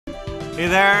Hey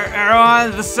there,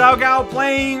 everyone. The SoCal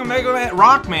playing Mega Man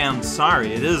Rockman.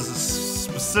 Sorry, it is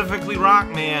specifically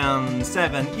Rockman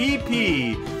 7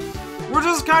 EP. We're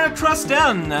just kind of trussed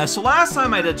in. So last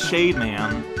time I did Shade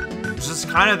Man, it was just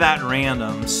kind of that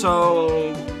random.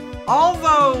 So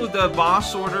although the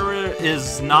boss order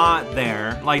is not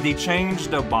there, like they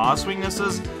changed the boss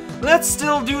weaknesses, let's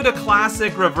still do the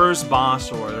classic reverse boss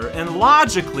order. And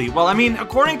logically, well, I mean,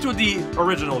 according to the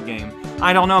original game,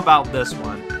 I don't know about this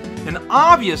one. And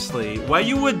obviously, what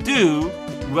you would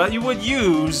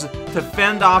use to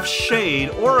fend off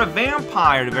Shade or a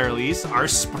vampire at the very least are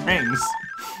springs.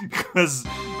 Because,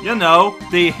 you know,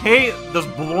 they hate this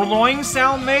blowing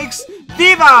sound makes.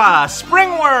 Viva!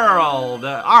 Spring World!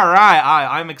 Alright,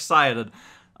 I'm excited.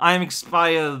 I'm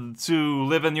excited to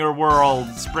live in your world,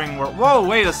 Spring World. Whoa,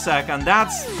 wait a second.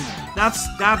 That's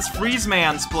Freeze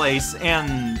Man's place.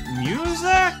 And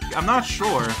music? I'm not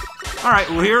sure. Alright,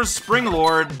 well here's Spring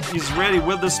Lord. He's ready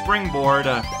with the springboard.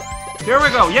 Here we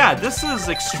go. Yeah, this is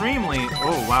extremely...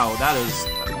 Oh, wow, that is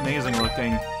amazing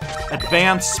looking.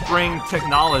 Advanced spring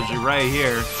technology right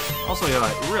here. Also, you're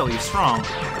like really strong.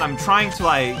 But I'm trying to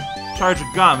like charge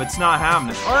a gun. It's not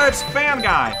happening. Oh, it's Fan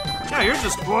Guy. Yeah, you're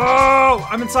just... Whoa!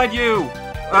 I'm inside you.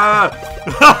 Alright,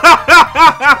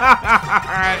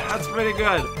 that's pretty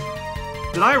good.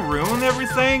 Did I ruin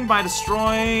everything by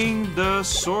destroying the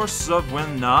source of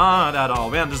wind? Not at all.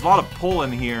 Man, there's a lot of pull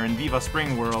in here in Viva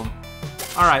Spring World.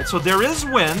 Alright, so there is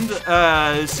wind.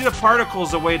 See the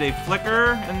particles, the way they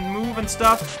flicker and move and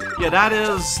stuff? Yeah, that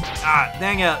is... Ah,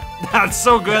 dang it. That's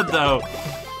so good, though.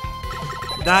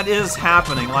 That is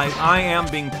happening. Like, I am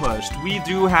being pushed. We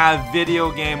do have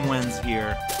video game wins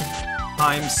here.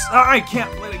 I can't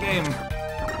play the game.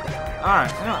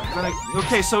 Alright,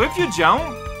 okay, so if you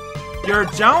jump... Your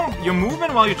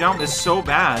movement while you jump is so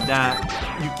bad that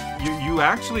you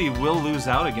actually will lose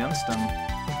out against them.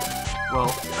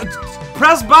 Well,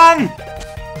 press button!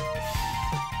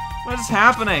 What is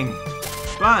happening?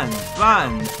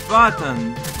 Button.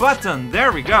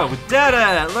 There we go. We did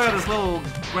it! Look at this little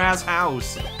grass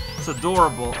house. It's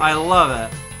adorable. I love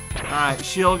it. Alright,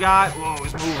 shield guy. Whoa,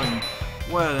 he's moving.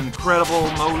 What an incredible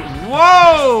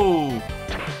Whoa!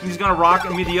 He's gonna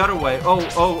rocket me the other way.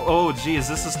 Oh, geez,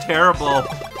 this is terrible.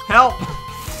 Help!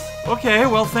 Okay,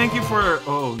 well, thank you for...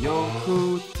 Oh,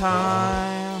 Yoku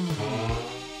time.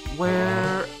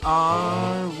 Where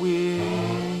are we?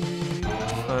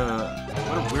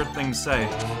 What a weird thing to say.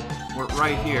 We're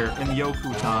right here in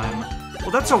Yoku time.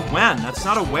 Well, that's a when. That's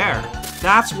not a where.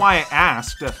 That's why I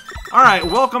asked. Alright,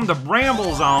 welcome to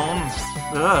Bramble Zone.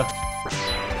 Ugh.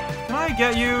 Can I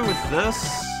get you with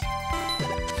this?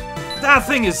 That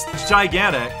thing is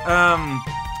gigantic.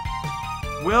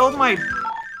 Will my...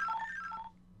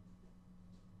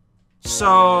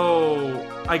 So...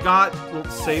 I got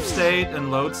save state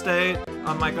and load state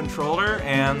on my controller,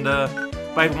 and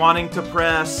by wanting to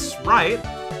press right,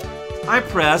 I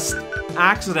pressed,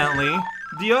 accidentally,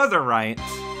 the other right.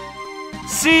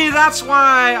 See, that's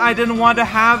why I didn't want to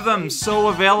have them so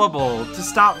available to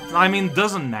stop... I mean,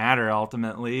 doesn't matter,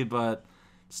 ultimately, but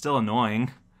it's still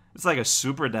annoying. It's like a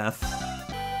super death.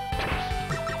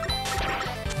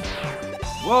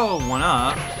 Whoa, one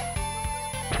up.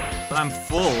 But I'm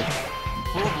full.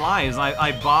 I'm full of lives.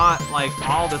 I bought, like,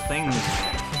 all the things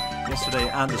yesterday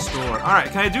at the store.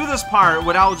 Alright, can I do this part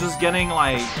without just getting,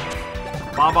 like,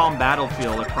 Bob-omb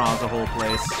Battlefield across the whole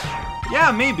place?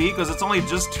 Yeah, maybe, because it's only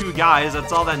just two guys.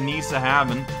 That's all that needs to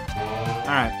happen.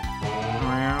 Alright.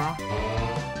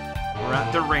 We're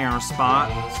at the rare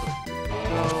spot.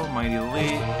 Go, Mighty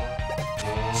Elite.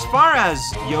 As far as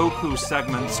Yoku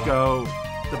segments go,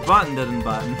 the button didn't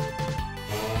button.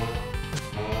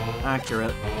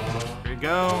 Accurate. Here we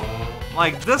go.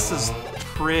 Like, this is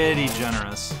pretty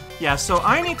generous. Yeah, so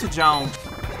I need to jump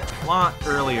a lot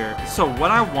earlier. So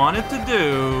what I wanted to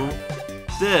do,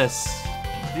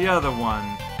 the other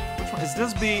one. Which one? Is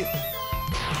this beat?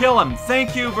 Kill him.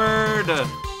 Thank you, bird.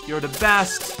 You're the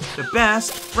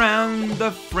best friend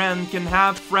a friend can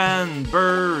have, friend,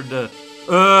 bird.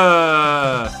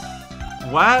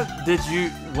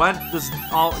 What does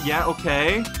all, yeah,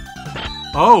 okay.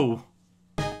 Oh.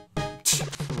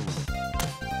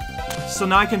 So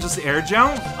now I can just air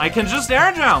jump? I can just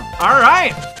air jump,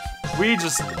 alright. We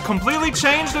just completely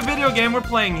changed the video game we're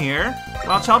playing here.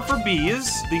 Watch out for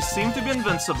bees, these seem to be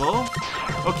invincible.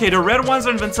 Okay, the red ones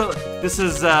are invincible. This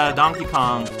is Donkey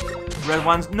Kong. Red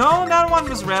ones, no, that one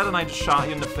was red and I just shot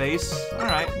you in the face.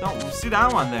 Alright, don't see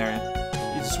that one there.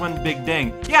 You just went big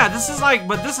ding. Yeah, this is like,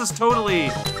 but this is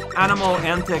totally animal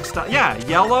antic style. Yeah,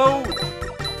 yellow,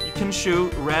 you can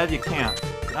shoot, red, you can't.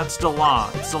 That's the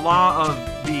law. It's the law of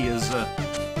bees.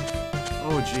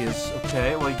 Oh, jeez.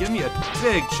 Okay, well, give me a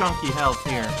big chunky health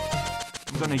here.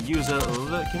 I'm gonna use it.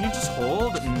 Can you just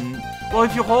hold? Well,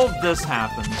 if you hold, this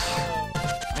happens.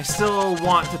 I still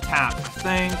want to tap.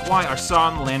 Think, why are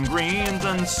some land greens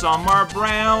and some are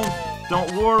brown?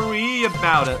 Don't worry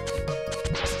about it.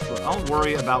 I'll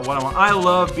worry about what I want. I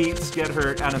love Beats Get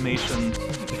Hurt animation.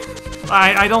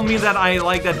 I don't mean that I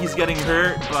like that he's getting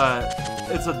hurt, but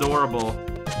it's adorable.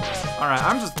 Alright,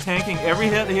 I'm just tanking every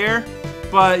hit here,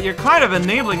 but you're kind of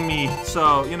enabling me,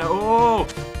 so, you know, oh,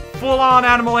 full-on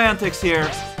animal antics here.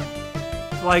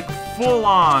 Like,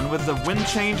 full-on, with the wind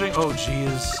changing. Oh,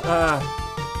 jeez.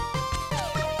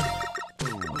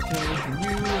 Okay, can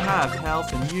you have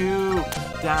health and you?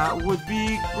 That would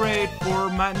be great for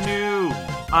my new.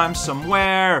 I'm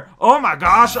somewhere. Oh my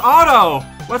gosh, Auto!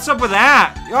 What's up with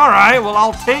that? Alright, well,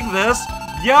 I'll take this.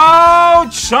 Yo,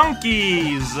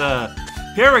 Chunkies!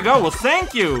 Here we go. Well,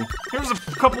 thank you. Here's a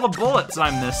couple of bullets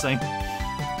I'm missing.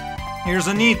 Here's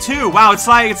a knee, too. Wow, it's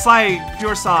like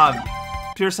pure sab.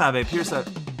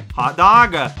 Hot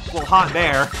dog? Well, hot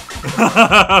bear.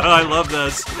 I love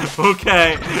this.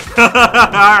 Okay.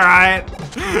 Alright.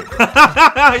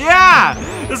 Yeah!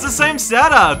 It's the same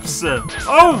setups.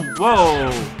 Oh, whoa.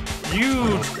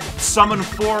 You summon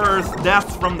forth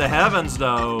death from the heavens,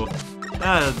 though.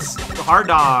 That's hard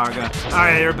dog.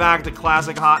 Alright, you're back to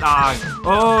classic hot dog.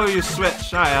 Oh, you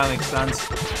switch. Alright, that makes sense.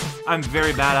 I'm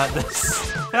very bad at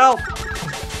this. Help!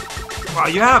 Wow,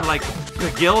 you have like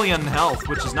a gillion health,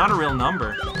 which is not a real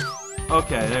number.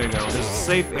 Okay, there you go. There's a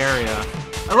safe area.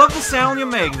 I love the sound you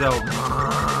make, though.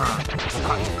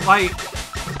 Like,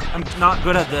 I'm not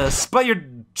good at this, but you're...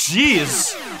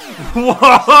 Jeez!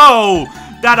 Whoa!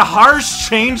 That harsh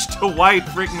change to white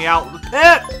freaked me out.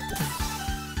 Pit!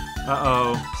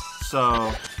 Uh-oh.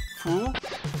 So, fool?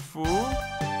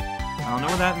 I don't know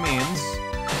what that means.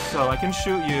 So, I can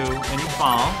shoot you, and you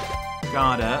fall.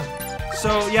 Got it.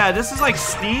 So, yeah, this is like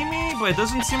steamy, but it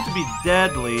doesn't seem to be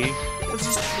deadly. It's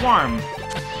just warm.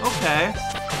 Okay.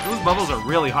 Those bubbles are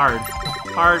really hard.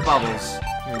 Hard bubbles.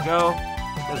 Here we go.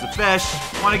 There's a fish.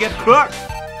 Want to get cooked?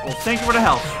 Well, thank you for the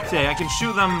health. See, I can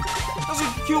shoot them. That's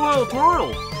a cute little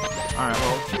turtle. Alright,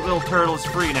 well, cute little turtle is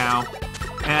free now.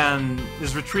 And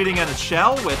is retreating in its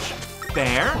shell, which,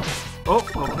 fair. Oh,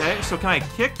 okay. So can I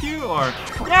kick you, or...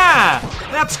 Yeah!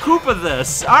 That's Koopa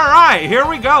this. Alright, here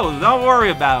we go. Don't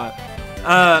worry about it.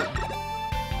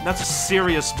 That's a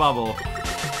serious bubble.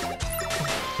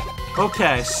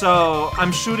 Okay, so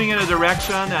I'm shooting in a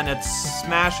direction and it's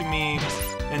smashing me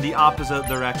in the opposite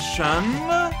direction.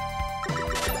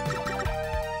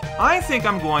 I think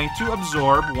I'm going to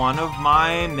absorb one of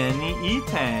my mini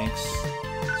E-tanks.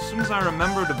 As soon as I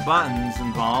remember the buttons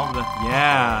involved,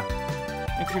 yeah.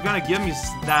 If you're gonna give me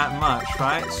that much,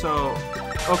 right? So,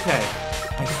 okay.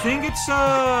 I think it's,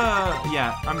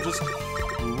 yeah, I'm just...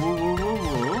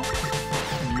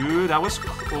 Ooh, that was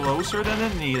closer than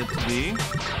it needed to be.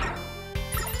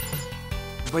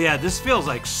 But yeah, this feels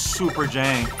like super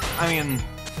jank. I mean,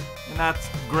 and that's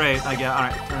great. I get,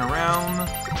 alright, turn around.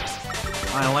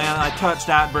 I touch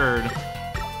that bird.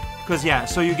 Because yeah,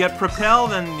 so you get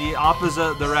propelled in the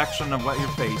opposite direction of what you're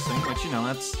facing, which, you know,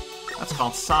 that's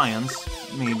called science,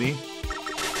 maybe.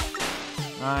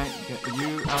 Alright, get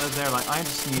you out of there. Like, I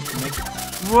just need to make...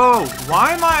 Whoa,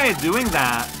 why am I doing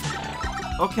that?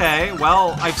 Okay,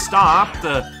 well, I've stopped.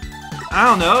 I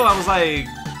don't know, I was like...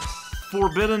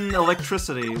 Forbidden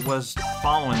electricity was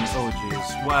following. Oh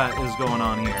jeez, what is going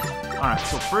on here? Alright,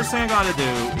 so first thing I gotta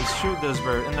do is shoot this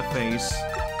bird in the face.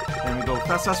 Then we go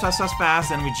fast,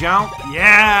 and we jump.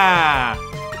 Yeah!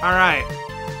 Alright.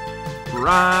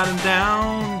 Riding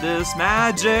down this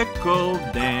magical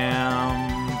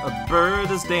dam. A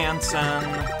bird is dancing.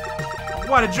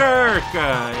 What a jerk!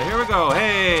 Here we go.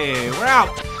 Hey, we're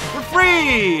out. We're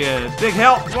free! Big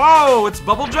help. Whoa, it's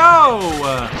Bubble Joe!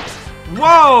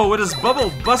 Whoa, with his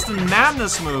bubble busting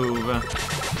madness move.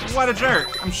 What a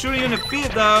jerk. I'm shooting you in the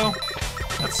feet, though.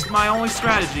 That's my only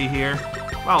strategy here.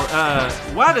 Wow,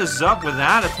 what is up with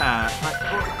that attack?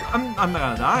 I'm not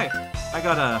gonna die. I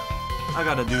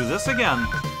gotta do this again.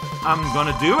 I'm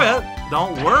gonna do it.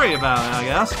 Don't worry about it, I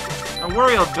guess. I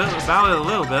worry a bit about it a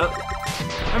little bit.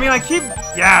 I mean, I keep...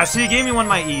 Yeah, so he gave me one of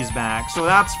my E's back, so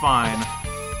that's fine.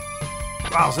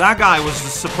 Wow, so that guy was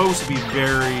supposed to be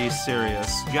very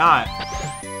serious. Got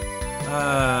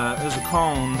there's a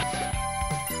cone.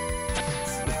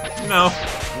 You know,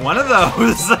 one of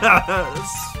those.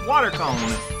 Water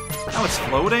cone. Now it's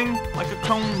floating like a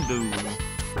cone do.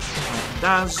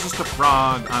 That's just a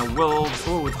frog. I will...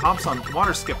 Oh, it hops on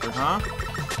water skipper, huh?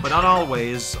 But not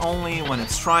always. Only when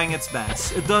it's trying its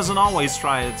best. It doesn't always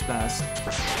try its best.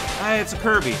 Hey, it's a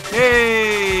Kirby.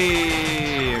 Hey!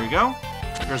 Here we go.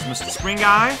 There's Mr. Spring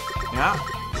Guy. Yeah,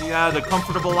 he had a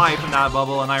comfortable life in that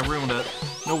bubble, and I ruined it.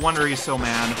 No wonder he's so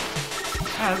mad.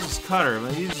 Yeah, this is Cutter.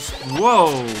 He just...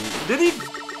 Whoa! Did he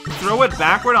throw it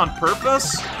backward on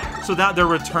purpose? So that the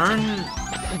return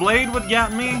blade would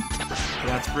get me?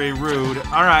 That's pretty rude.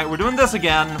 Alright, we're doing this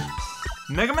again.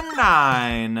 Mega Man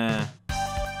 9.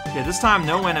 Okay, this time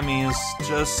no enemies.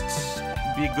 Just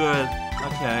be good.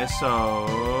 Okay, so...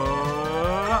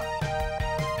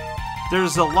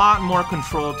 There's a lot more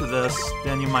control to this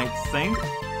than you might think.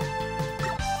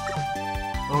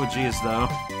 Oh, geez, though.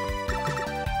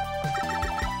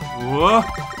 Whoa!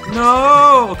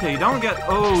 No! Okay, you don't get...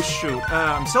 Oh, shoot.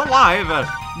 I'm still alive.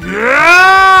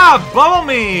 Yeah! Bubble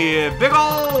me! Big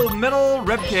ol' middle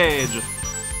ribcage.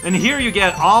 And here you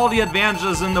get all the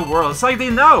advantages in the world. It's like they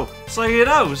know. It's like he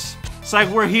knows. It's like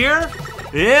we're here.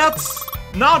 It's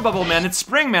not Bubble Man. It's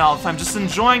Springmouth. I'm just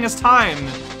enjoying his time.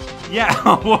 Yeah.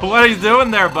 What are you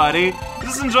doing there, buddy?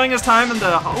 Just enjoying his time in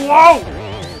the... Whoa!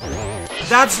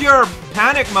 That's your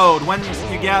panic mode when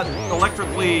you get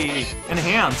electrically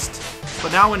enhanced.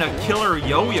 But now in a killer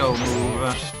yo-yo move.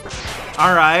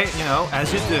 Alright, you know,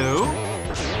 as you do.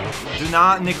 Do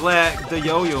not neglect the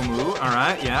yo-yo move.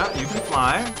 Alright, yeah, you can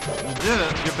fly. You did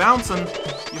it. You're bouncing.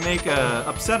 You make a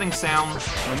upsetting sound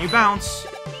when you bounce.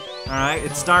 Alright,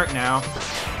 it's dark now.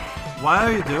 What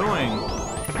are you doing?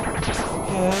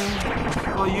 Okay.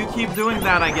 Well, you keep doing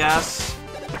that, I guess.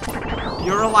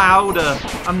 You're allowed.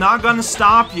 I'm not gonna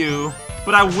stop you,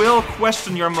 but I will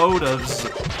question your motives.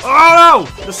 Oh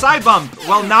no! The side bump!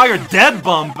 Well, now you're dead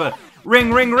bump!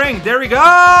 Ring, ring, ring! There we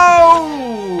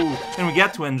go! And we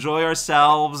get to enjoy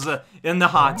ourselves in the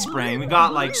hot spring. We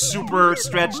got like super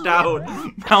stretched out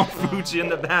Mount Fuji in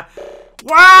the back.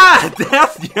 What?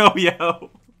 Death yo-yo!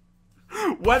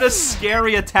 What a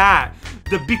scary attack!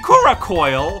 The Bikura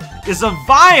coil is a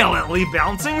violently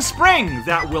bouncing spring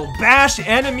that will bash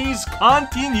enemies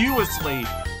continuously.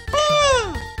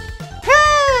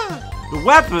 The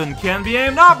weapon can be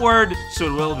aimed upward, so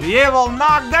it will be able to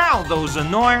knock down those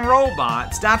annoying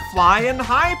robots that fly in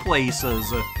high places.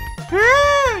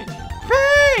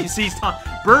 See,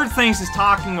 Bird thinks he's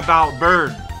talking about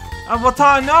Bird. Well,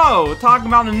 no, talking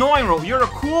about an annoying robot. You're a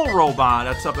cool robot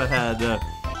that's up ahead.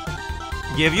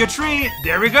 Give you a treat.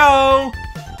 There we go.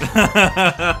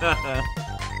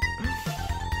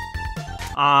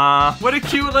 What a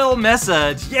cute little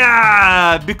message.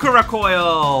 Yeah, Bikura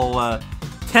coil.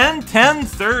 10, 10,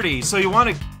 30. So you want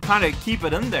to kind of keep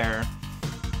it in there.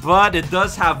 But it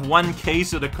does have 1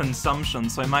 case of the consumption,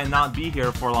 so it might not be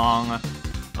here for long.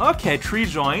 Okay, 3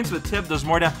 joints, but tip does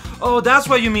more down. Oh, that's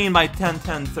what you mean by 10,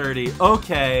 10, 30.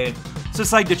 Okay. So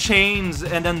it's like the chains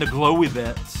and then the glowy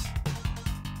bits.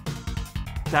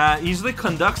 That easily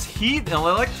conducts heat and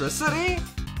electricity?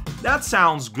 That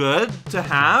sounds good to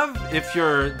have if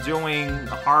you're doing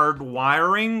hard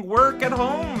wiring work at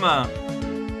home.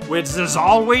 Which is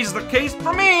always the case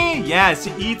for me. Yes,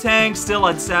 E-Tank still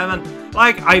at 7.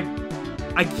 Like, I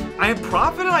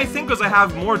profited, I think, because I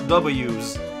have more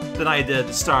W's than I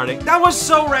did starting. That was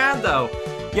so rad, though.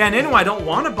 Yeah, and anyway, I don't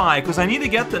want to buy, because I need to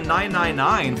get the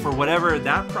 999 for whatever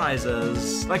that prize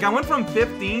is. Like, I went from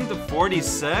 15 to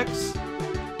 46.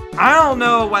 I don't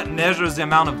know what measures the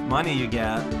amount of money you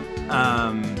get.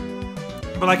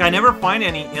 But, like, I never find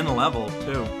any in level,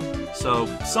 too. So,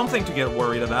 something to get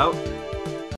worried about.